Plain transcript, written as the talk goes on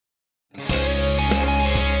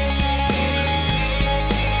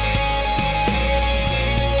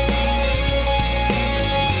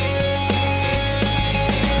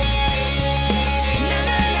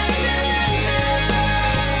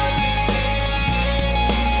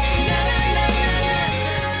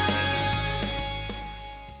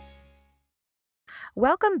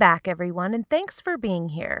Welcome back, everyone, and thanks for being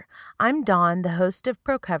here. I'm Dawn, the host of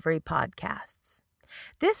Procovery Podcasts.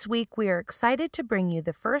 This week, we are excited to bring you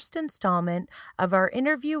the first installment of our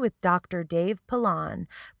interview with Dr. Dave Pilon,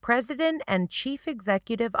 President and Chief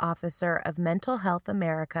Executive Officer of Mental Health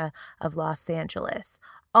America of Los Angeles,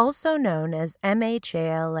 also known as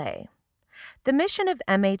MHALA. The mission of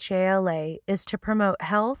MHALA is to promote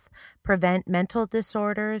health, prevent mental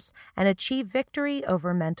disorders, and achieve victory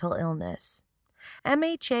over mental illness.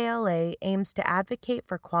 MHALA aims to advocate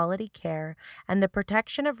for quality care and the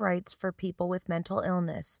protection of rights for people with mental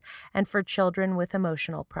illness and for children with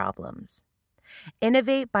emotional problems.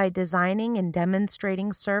 Innovate by designing and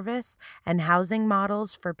demonstrating service and housing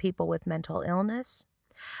models for people with mental illness.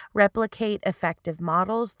 Replicate effective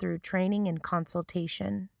models through training and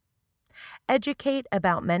consultation. Educate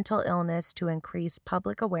about mental illness to increase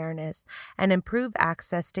public awareness and improve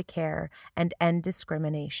access to care and end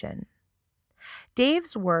discrimination.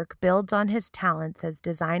 Dave's work builds on his talents as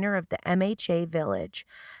designer of the MHA Village,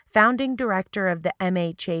 founding director of the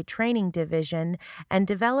MHA Training Division, and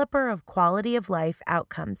developer of Quality of Life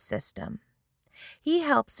Outcomes System. He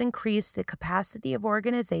helps increase the capacity of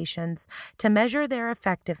organizations to measure their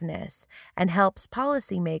effectiveness and helps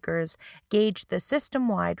policymakers gauge the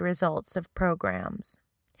system-wide results of programs.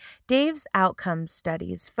 Dave's outcomes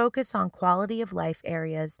studies focus on quality of life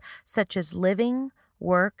areas such as living,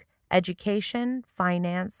 work, education,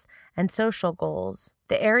 finance, and social goals,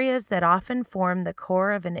 the areas that often form the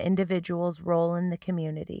core of an individual's role in the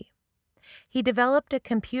community. He developed a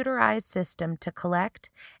computerized system to collect,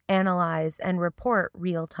 analyze, and report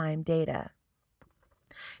real-time data.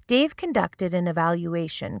 Dave conducted an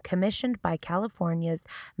evaluation commissioned by California's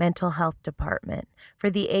Mental Health Department for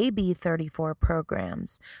the AB 34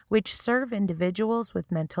 programs, which serve individuals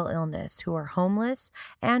with mental illness who are homeless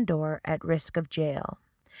and/or at risk of jail.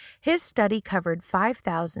 His study covered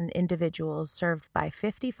 5,000 individuals served by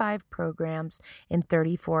 55 programs in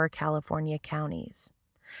 34 California counties.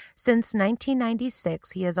 Since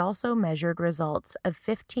 1996, he has also measured results of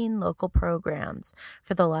 15 local programs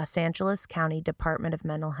for the Los Angeles County Department of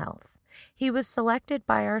Mental Health. He was selected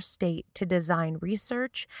by our state to design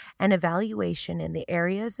research and evaluation in the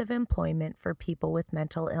areas of employment for people with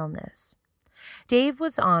mental illness. Dave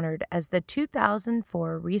was honored as the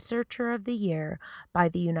 2004 Researcher of the Year by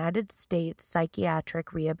the United States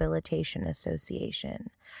Psychiatric Rehabilitation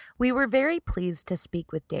Association. We were very pleased to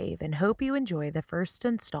speak with Dave and hope you enjoy the first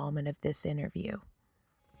installment of this interview.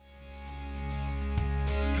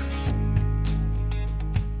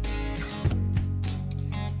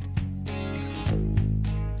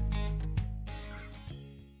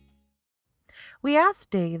 We asked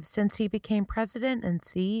Dave, since he became president and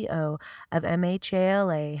CEO of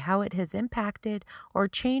MHALA, how it has impacted or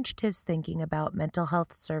changed his thinking about mental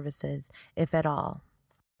health services, if at all.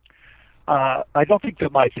 I don't think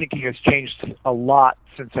that my thinking has changed a lot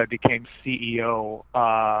since I became CEO.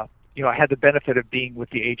 I had the benefit of being with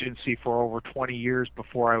the agency for over 20 years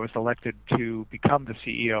before I was elected to become the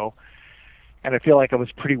CEO. And I feel like I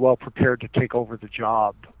was pretty well prepared to take over the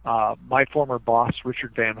job. My former boss,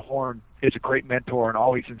 Richard Van Horn, is a great mentor and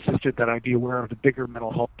always insisted that I be aware of the bigger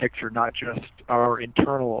mental health picture, not just our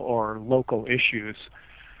internal or local issues.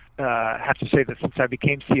 I have to say that since I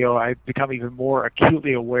became CEO, I've become even more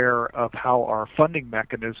acutely aware of how our funding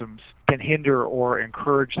mechanisms can hinder or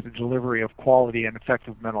encourage the delivery of quality and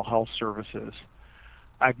effective mental health services.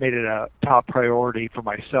 I've made it a top priority for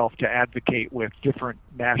myself to advocate with different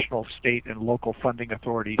national, state, and local funding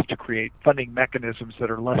authorities to create funding mechanisms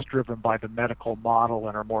that are less driven by the medical model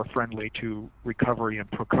and are more friendly to recovery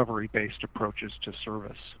and procovery-based approaches to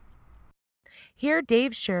service. Here,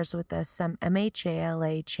 Dave shares with us some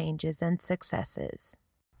MHALA changes and successes.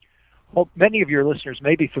 Well, many of your listeners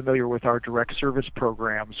may be familiar with our direct service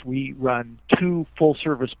programs. We run two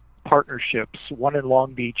full-service partnerships, one in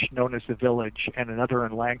Long Beach known as the Village and another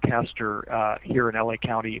in Lancaster here in LA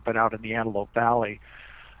County but out in the Antelope Valley.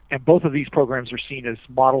 And both of these programs are seen as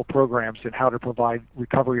model programs in how to provide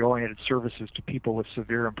recovery-oriented services to people with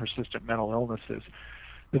severe and persistent mental illnesses.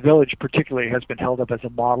 The Village particularly has been held up as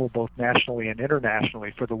a model both nationally and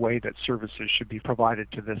internationally for the way that services should be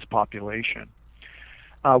provided to this population.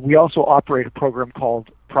 We also operate a program called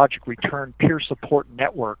Project Return Peer Support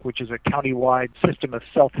Network, which is a countywide system of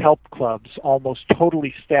self-help clubs almost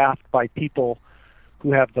totally staffed by people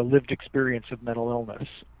who have the lived experience of mental illness.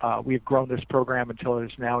 We have grown this program until it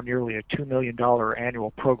is now nearly a $2 million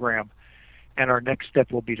annual program, and our next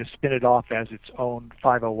step will be to spin it off as its own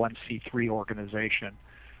 501c3 organization.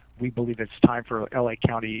 We believe it's time for LA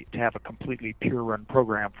County to have a completely peer-run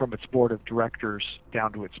program from its board of directors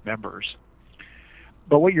down to its members.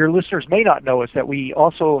 But what your listeners may not know is that we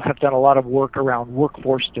also have done a lot of work around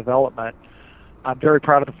workforce development. I'm very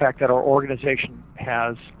proud of the fact that our organization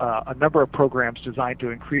has a number of programs designed to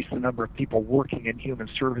increase the number of people working in human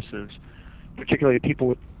services, particularly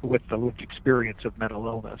people with the lived experience of mental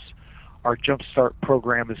illness. Our Jumpstart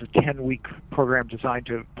program is a 10-week program designed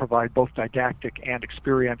to provide both didactic and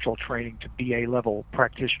experiential training to BA-level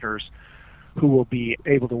practitioners who will be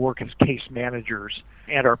able to work as case managers,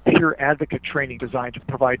 and our peer advocate training designed to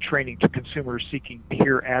provide training to consumers seeking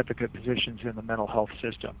peer advocate positions in the mental health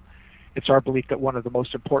system. It's our belief that one of the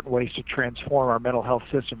most important ways to transform our mental health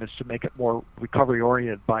system is to make it more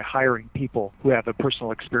recovery-oriented by hiring people who have a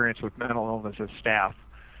personal experience with mental illness as staff.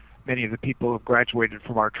 Many of the people who have graduated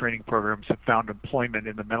from our training programs have found employment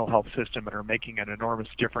in the mental health system and are making an enormous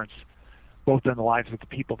difference both in the lives of the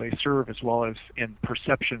people they serve as well as in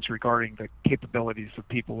perceptions regarding the capabilities of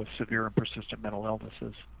people with severe and persistent mental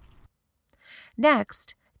illnesses.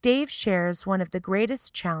 Next, Dave shares one of the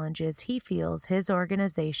greatest challenges he feels his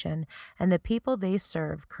organization and the people they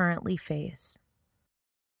serve currently face.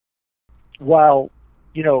 While,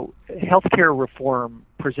 healthcare reform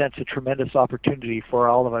presents a tremendous opportunity for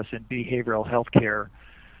all of us in behavioral health care,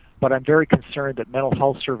 but I'm very concerned that mental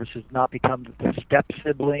health services not become the step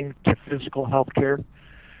sibling to physical health care.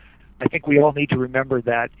 I think we all need to remember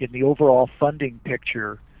that in the overall funding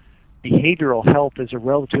picture, behavioral health is a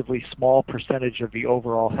relatively small percentage of the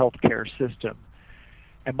overall healthcare system.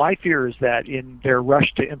 And my fear is that in their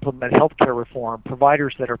rush to implement healthcare reform,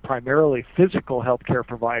 providers that are primarily physical healthcare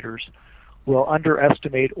providers will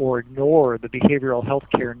underestimate or ignore the behavioral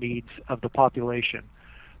healthcare needs of the population,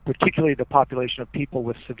 particularly the population of people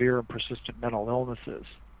with severe and persistent mental illnesses.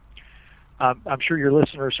 I'm sure your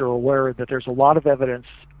listeners are aware that there's a lot of evidence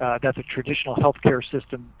that the traditional healthcare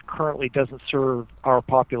system currently doesn't serve our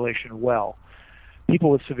population well. People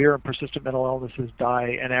with severe and persistent mental illnesses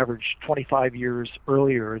die an average 25 years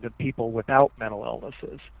earlier than people without mental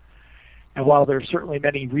illnesses. And while there are certainly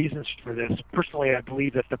many reasons for this, personally I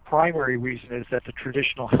believe that the primary reason is that the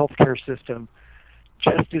traditional healthcare system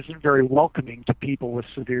just isn't very welcoming to people with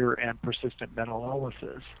severe and persistent mental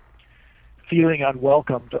illnesses. Feeling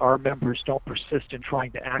unwelcomed, our members don't persist in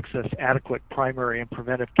trying to access adequate primary and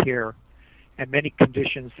preventive care, and many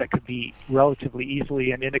conditions that could be relatively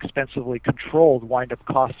easily and inexpensively controlled wind up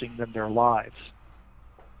costing them their lives.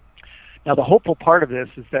 Now, the hopeful part of this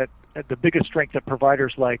is that the biggest strength that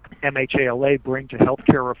providers like MHALA bring to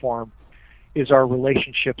healthcare reform is our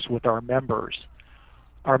relationships with our members.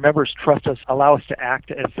 Our members trust us, allow us to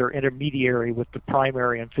act as their intermediary with the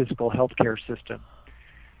primary and physical healthcare system.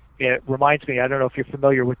 It reminds me, I don't know if you're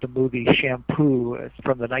familiar with the movie Shampoo. It's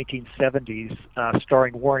from the 1970s,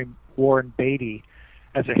 starring Warren Beatty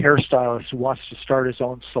as a hairstylist who wants to start his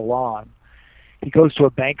own salon. He goes to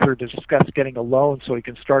a banker to discuss getting a loan so he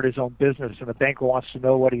can start his own business, and the banker wants to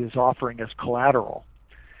know what he is offering as collateral.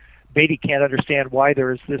 Beatty can't understand why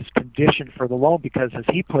there is this condition for the loan because, as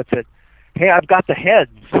he puts it, hey, I've got the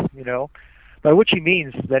heads, by which he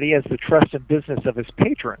means that he has the trust and business of his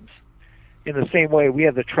patrons. In the same way, we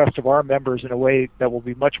have the trust of our members in a way that will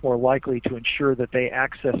be much more likely to ensure that they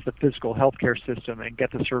access the physical healthcare system and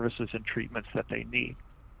get the services and treatments that they need.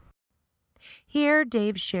 Here,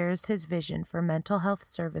 Dave shares his vision for mental health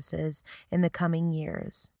services in the coming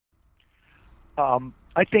years.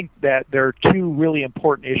 I think that there are two really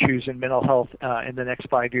important issues in mental health in the next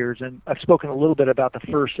 5 years, and I've spoken a little bit about the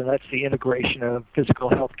first, and that's the integration of physical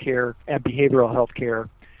health care and behavioral health care.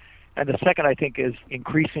 And the second, I think, is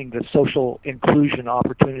increasing the social inclusion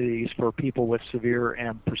opportunities for people with severe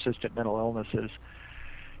and persistent mental illnesses.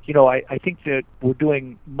 I think that we're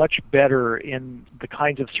doing much better in the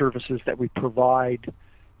kinds of services that we provide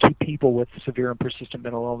to people with severe and persistent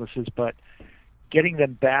mental illnesses, but getting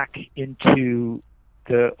them back into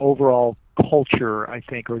the overall culture, I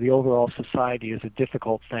think, or the overall society is a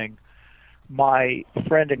difficult thing. My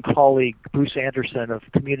friend and colleague, Bruce Anderson of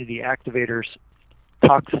Community Activators,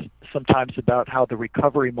 talks sometimes about how the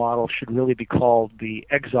recovery model should really be called the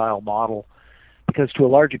exile model, because to a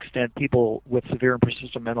large extent, people with severe and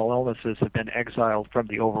persistent mental illnesses have been exiled from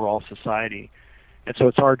the overall society. And so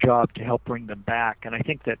it's our job to help bring them back. And I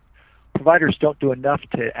think that providers don't do enough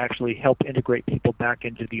to actually help integrate people back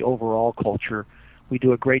into the overall culture. We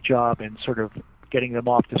do a great job in sort of getting them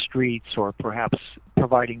off the streets or perhaps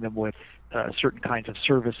providing them with certain kinds of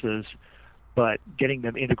services, but getting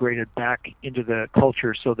them integrated back into the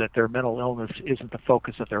culture so that their mental illness isn't the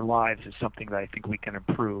focus of their lives is something that I think we can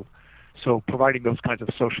improve. So providing those kinds of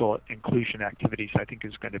social inclusion activities, I think,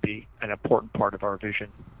 is going to be an important part of our vision.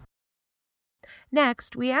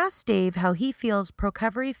 Next, we asked Dave how he feels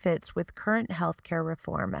Procovery fits with current healthcare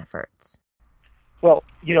reform efforts. Well,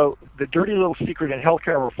 the dirty little secret in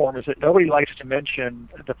healthcare reform is that nobody likes to mention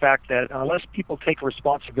the fact that unless people take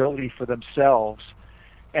responsibility for themselves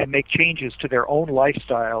and make changes to their own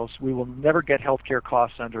lifestyles, we will never get healthcare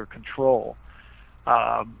costs under control.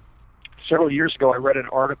 Several years ago, I read an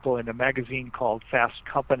article in a magazine called Fast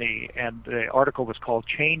Company, and the article was called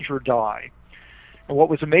Change or Die. And what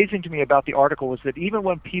was amazing to me about the article was that even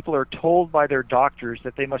when people are told by their doctors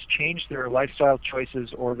that they must change their lifestyle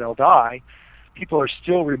choices or they'll die, people are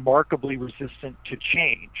still remarkably resistant to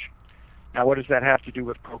change. Now, what does that have to do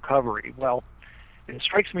with Procovery? Well, it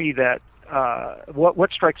strikes me that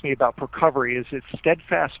what strikes me about Procovery is its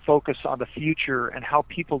steadfast focus on the future and how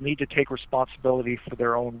people need to take responsibility for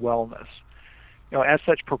their own wellness. As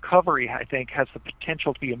such, Procovery, I think, has the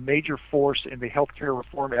potential to be a major force in the healthcare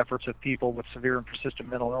reform efforts of people with severe and persistent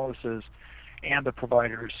mental illnesses and the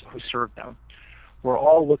providers who serve them. We're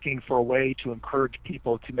all looking for a way to encourage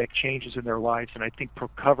people to make changes in their lives, and I think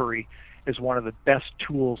Procovery is one of the best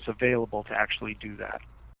tools available to actually do that.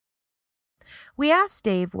 We asked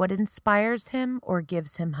Dave what inspires him or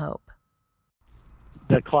gives him hope.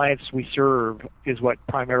 The clients we serve is what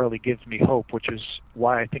primarily gives me hope, which is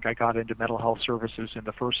why I think I got into mental health services in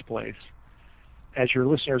the first place. As your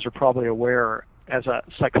listeners are probably aware, as a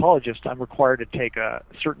psychologist, I'm required to take a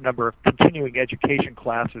certain number of continuing education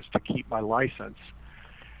classes to keep my license.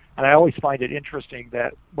 And I always find it interesting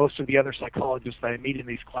that most of the other psychologists that I meet in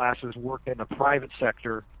these classes work in the private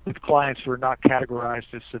sector with clients who are not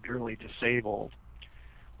categorized as severely disabled.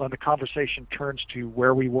 When the conversation turns to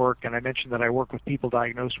where we work, and I mentioned that I work with people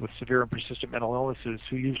diagnosed with severe and persistent mental illnesses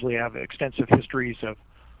who usually have extensive histories of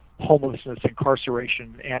homelessness,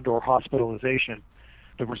 incarceration, and or hospitalization,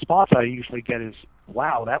 the response I usually get is,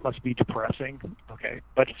 wow, that must be depressing. Okay,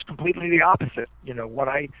 but it's completely the opposite. When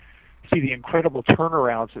I see the incredible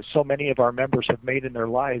turnarounds that so many of our members have made in their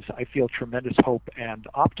lives, I feel tremendous hope and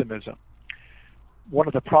optimism. One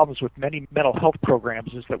of the problems with many mental health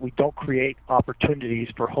programs is that we don't create opportunities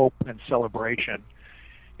for hope and celebration.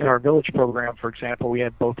 In our Village program, for example, we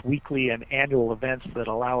have both weekly and annual events that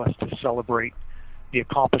allow us to celebrate the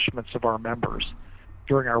accomplishments of our members.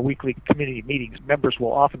 During our weekly community meetings, members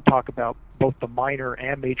will often talk about both the minor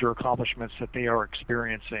and major accomplishments that they are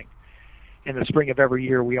experiencing. In the spring of every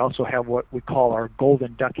year, we also have what we call our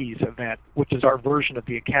Golden Duckies event, which is our version of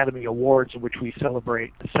the Academy Awards, in which we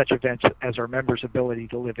celebrate such events as our members' ability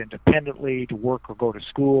to live independently, to work or go to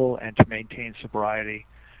school, and to maintain sobriety.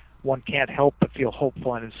 One can't help but feel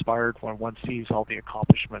hopeful and inspired when one sees all the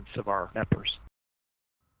accomplishments of our members.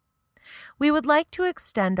 We would like to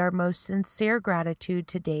extend our most sincere gratitude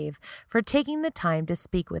to Dave for taking the time to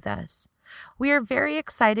speak with us. We are very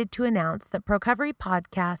excited to announce that Procovery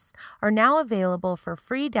podcasts are now available for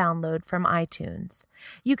free download from iTunes.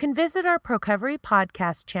 You can visit our Procovery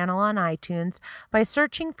podcast channel on iTunes by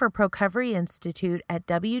searching for Procovery Institute at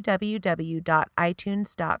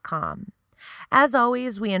www.itunes.com. As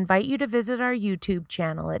always, we invite you to visit our YouTube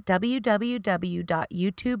channel at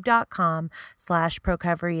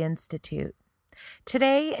www.youtube.com/Procovery Institute.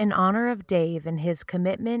 Today, in honor of Dave and his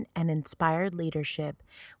commitment and inspired leadership,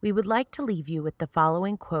 we would like to leave you with the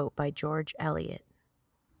following quote by George Eliot.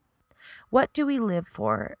 "What do we live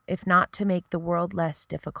for, if not to make the world less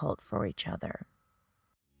difficult for each other?"